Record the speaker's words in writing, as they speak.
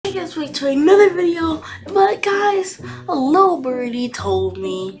Hey guys, wait to another video. But guys, a little birdie told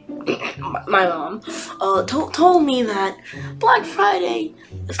me, my mom, told me that Black Friday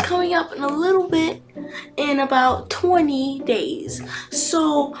is coming up in a little bit, in about 20 days.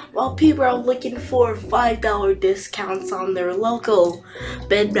 So while people are looking for $5 discounts on their local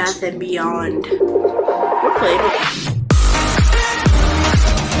Bed Bath & Beyond, we're playing with it.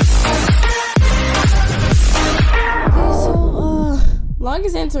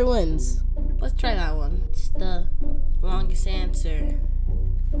 Longest answer wins. Let's try that one. It's the longest answer.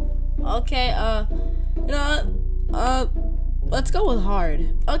 Okay, let's go with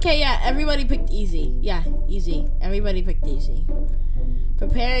hard. Okay, yeah, everybody picked easy. Yeah, easy. Everybody picked easy.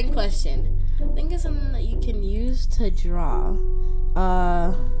 Preparing question. Think of something that you can use to draw.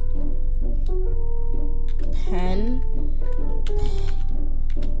 Pen,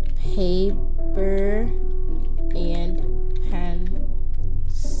 paper, and pen.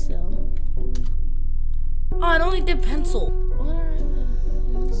 Oh, I only did pencil. What are the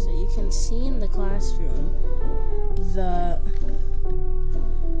things that you can see in the classroom? The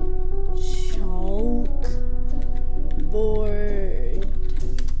chalkboard.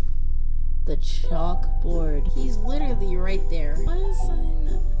 The chalkboard. He's literally right there. What is something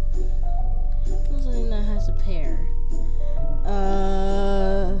that has a pair?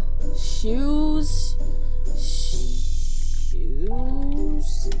 Shoes.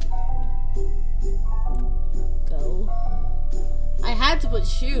 I had to put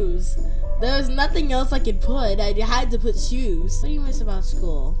shoes. There was nothing else I could put. I had to put shoes. What do you miss about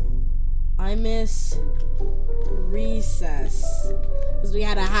school? I miss recess. Because we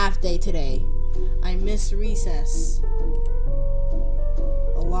had a half day today. I miss recess.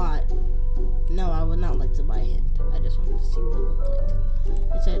 A lot. No, I would not like to buy it. I just wanted to see what it looked like.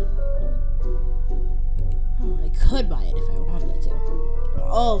 It said, oh, I could buy it if I wanted to.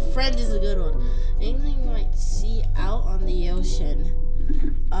 Oh, friend is a good one. Anything you might see out on the ocean.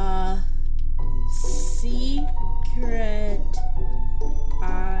 Secret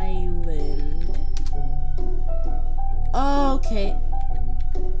island. Oh, okay.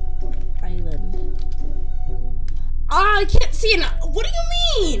 Island. I can't see an. What do you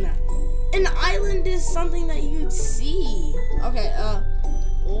mean? An island is something that you'd see. Okay.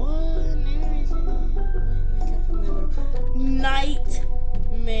 What?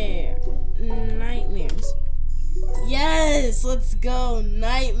 Nightmares. Yes, let's go.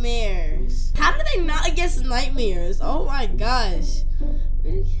 Nightmares. How did I not guess nightmares? Oh my gosh.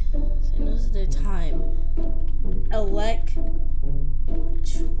 Most of their time.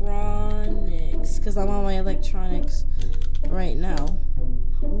 Electronics. Because I'm on my electronics right now.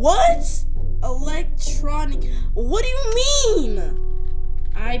 What? Electronic. What do you mean?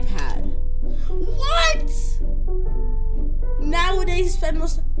 iPad. What? Nowadays, spend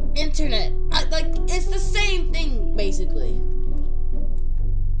most internet. It's the same thing, basically.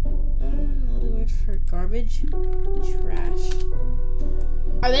 Another word for garbage? Trash.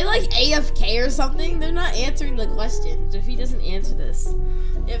 Are they like AFK or something? They're not answering the questions. If he doesn't answer this.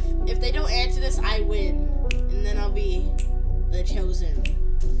 If they don't answer this, I win. And then I'll be the chosen.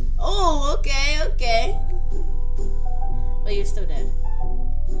 Oh, okay. But you're still dead.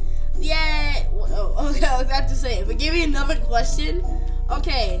 Yeah. Oh, okay, I was about to say it, but give me another question.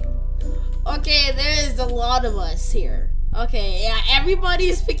 Okay, there is a lot of us here. Okay, yeah, everybody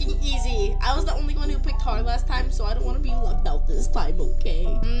is picking easy. I was the only one who picked hard last time, so I don't want to be left out this time, okay?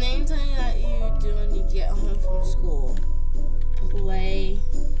 Name something that you do when you get home from school. Play.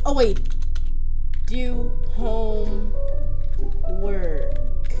 Oh, wait. Do homework.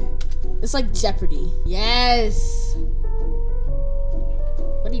 It's like Jeopardy. Yes.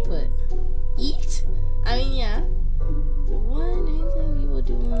 What do you put? Eat? I mean, yeah. What anything people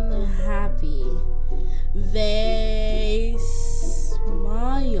do when they're happy? They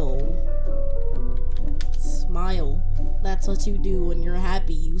smile. Smile. That's what you do when you're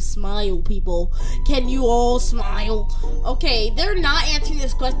happy. You smile, people. Can you all smile? Okay, they're not answering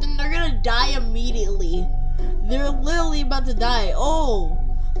this question. They're gonna die immediately. They're literally about to die. Oh.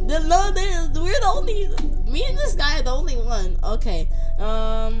 We're the only. Me and this guy are the only one. Okay.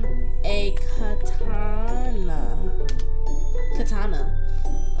 A katana.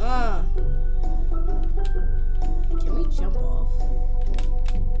 Can we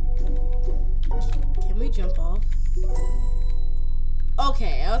jump off?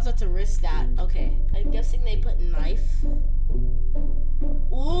 Okay, I was about to risk that. Okay, I'm guessing they put knife.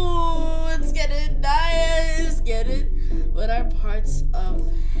 Ooh, let's get it. Nice, get it. What are parts of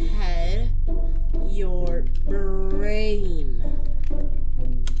head? Your brain.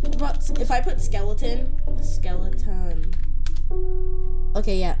 But if I put skeleton.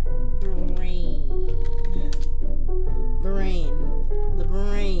 Okay, yeah. Brain. The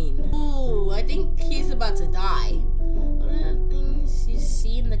brain. Ooh, I think he's about to die. What are the things you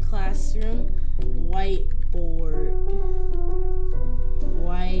see in the classroom? Whiteboard.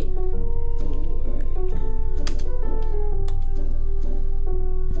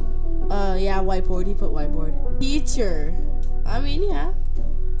 Yeah, whiteboard. He put whiteboard. Teacher. I mean, yeah.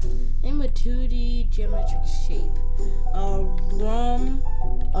 In a 2D geometric shape. A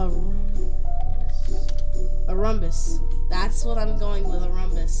rhombus. That's what I'm going with, a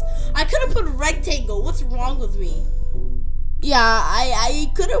rhombus. I could have put rectangle. What's wrong with me? Yeah,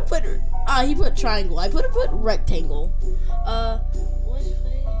 I could have put, he put triangle. I could have put rectangle. Which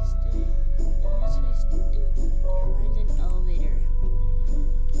place do you find an elevator?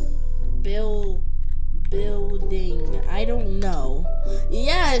 Building. I don't know.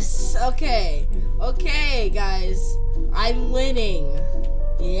 Yes, okay. Okay, guys. I'm winning.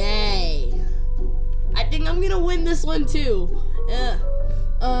 Yay. I think I'm gonna win this one too.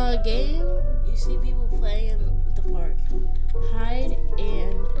 Game you see people playing in the park. Hide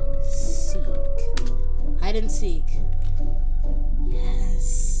and seek.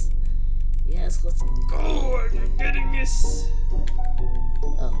 Yes, let's go. I'm getting this.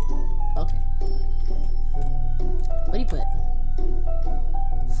 Oh, okay. What do you put?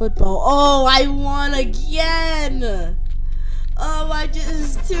 Football. Oh, I won again. Oh, I'm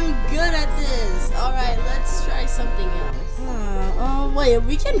just too good at this. Alright, let's try something else. Oh, wait,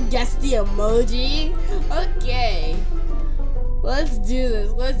 we can guess the emoji? Okay. Let's do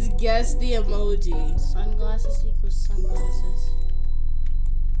this. Let's guess the emoji. Sunglasses equals sunglasses.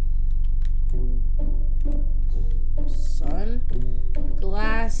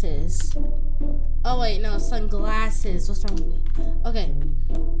 Sunglasses. Oh, wait, no, sunglasses. What's wrong with me? Okay.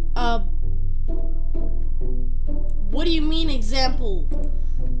 What do you mean example?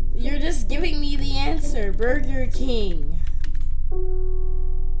 You're just giving me the answer. Burger King.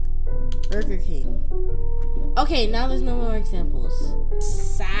 Okay, now there's no more examples.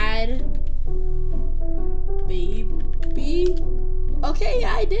 Sad baby. Okay,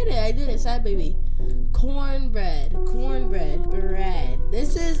 yeah, I did it. Sad baby. Cornbread. Bread.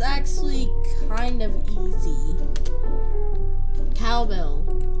 This is actually kind of easy. Cowbell.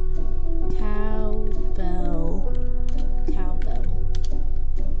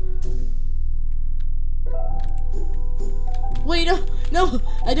 Wait, no,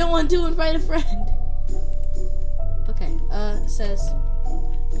 I don't want to invite a friend. Okay, it says,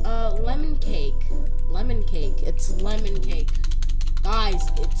 lemon cake. It's lemon cake. Guys,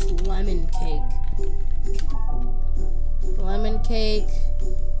 it's lemon cake. Lemon cake.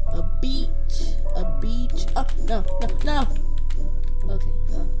 A beach. Oh, no. Okay,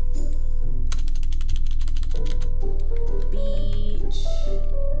 beach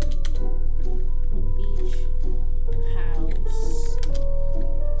house.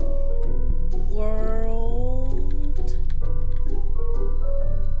 World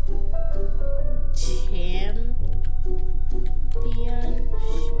championship.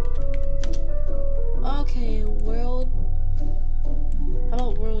 Okay, world. How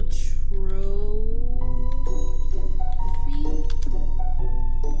about world trophy?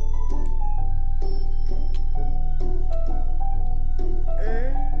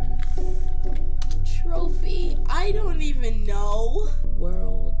 Trophy? I don't even know.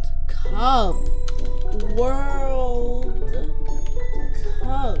 World Cup.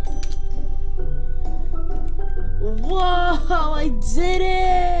 Whoa, I did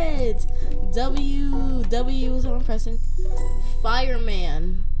it! W is what I'm pressing.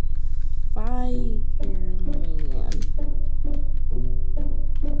 Fireman. I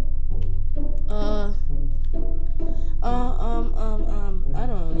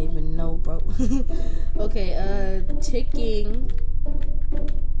don't even know, bro. Okay, ticking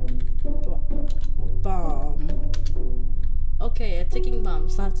bomb. Okay, a ticking bomb.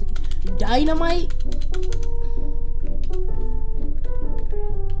 It's not ticking. Dynamite.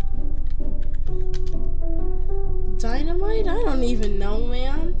 Dynamite? I don't even know,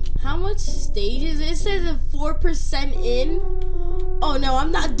 man. How much stages? It says a 4% in. Oh no,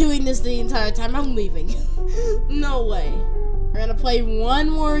 I'm not doing this the entire time. I'm leaving. No way. We're gonna play one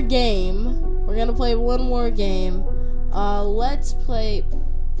more game. Let's play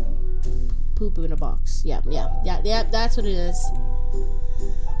poop in a box. Yeah, that's what it is.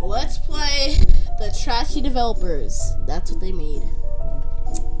 Let's play the Trashy Developers. That's what they made.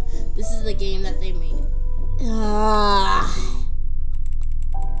 This is the game that they made.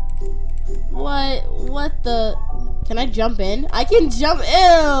 What the? Can I jump in? I can jump.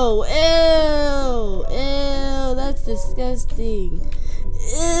 Ew, that's disgusting.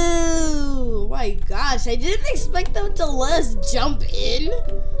 Ew. My gosh, I didn't expect them to let us jump in.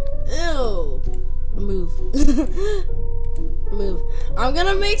 Ew. Move. Move. I'm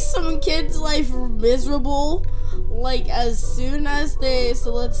gonna make some kids' life miserable, like as soon as they.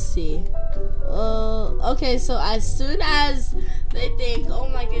 So let's see. Okay. So as soon as they think, oh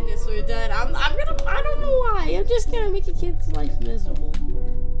my goodness, we're done. I'm gonna. I don't know why. I'm just gonna make a kid's life miserable.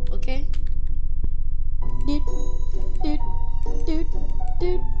 Okay. Doot, doot, doot,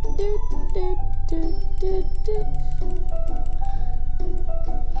 doot, doot, doot, doot, doot, doot.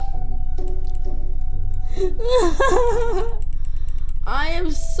 I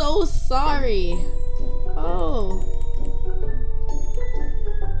am so sorry. Oh.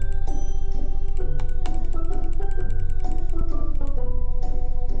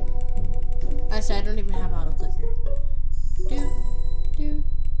 Actually, I don't even have auto clicker. Do, do,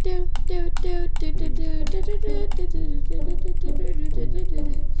 do, do, do, do, do, do, do,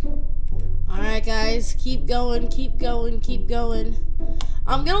 do. Alright guys, keep going, keep going, keep going.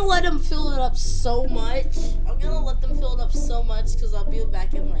 I'm gonna let them fill it up so much. I'm gonna let them fill it up so much because I'll be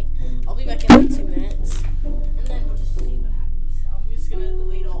back in like 2 minutes. And then we'll just see what happens. I'm just gonna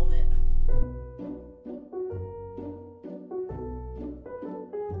delete all of it.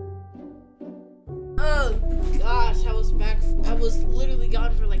 Oh gosh, I was back. I was literally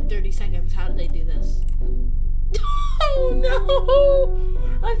gone for like 30 seconds. How did they do this? Oh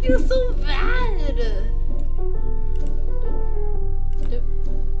no! I feel so bad.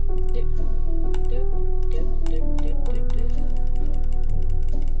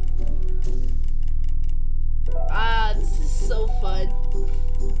 This is so fun.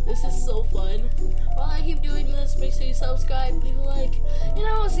 This is so fun. While I keep doing this, make sure you subscribe, leave a like, and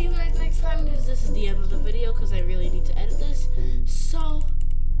I will see you guys next time because this is the end of the video because I really need to edit this. So,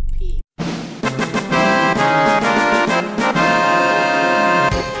 peace.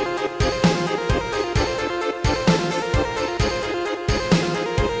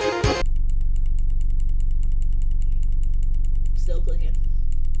 Still clicking.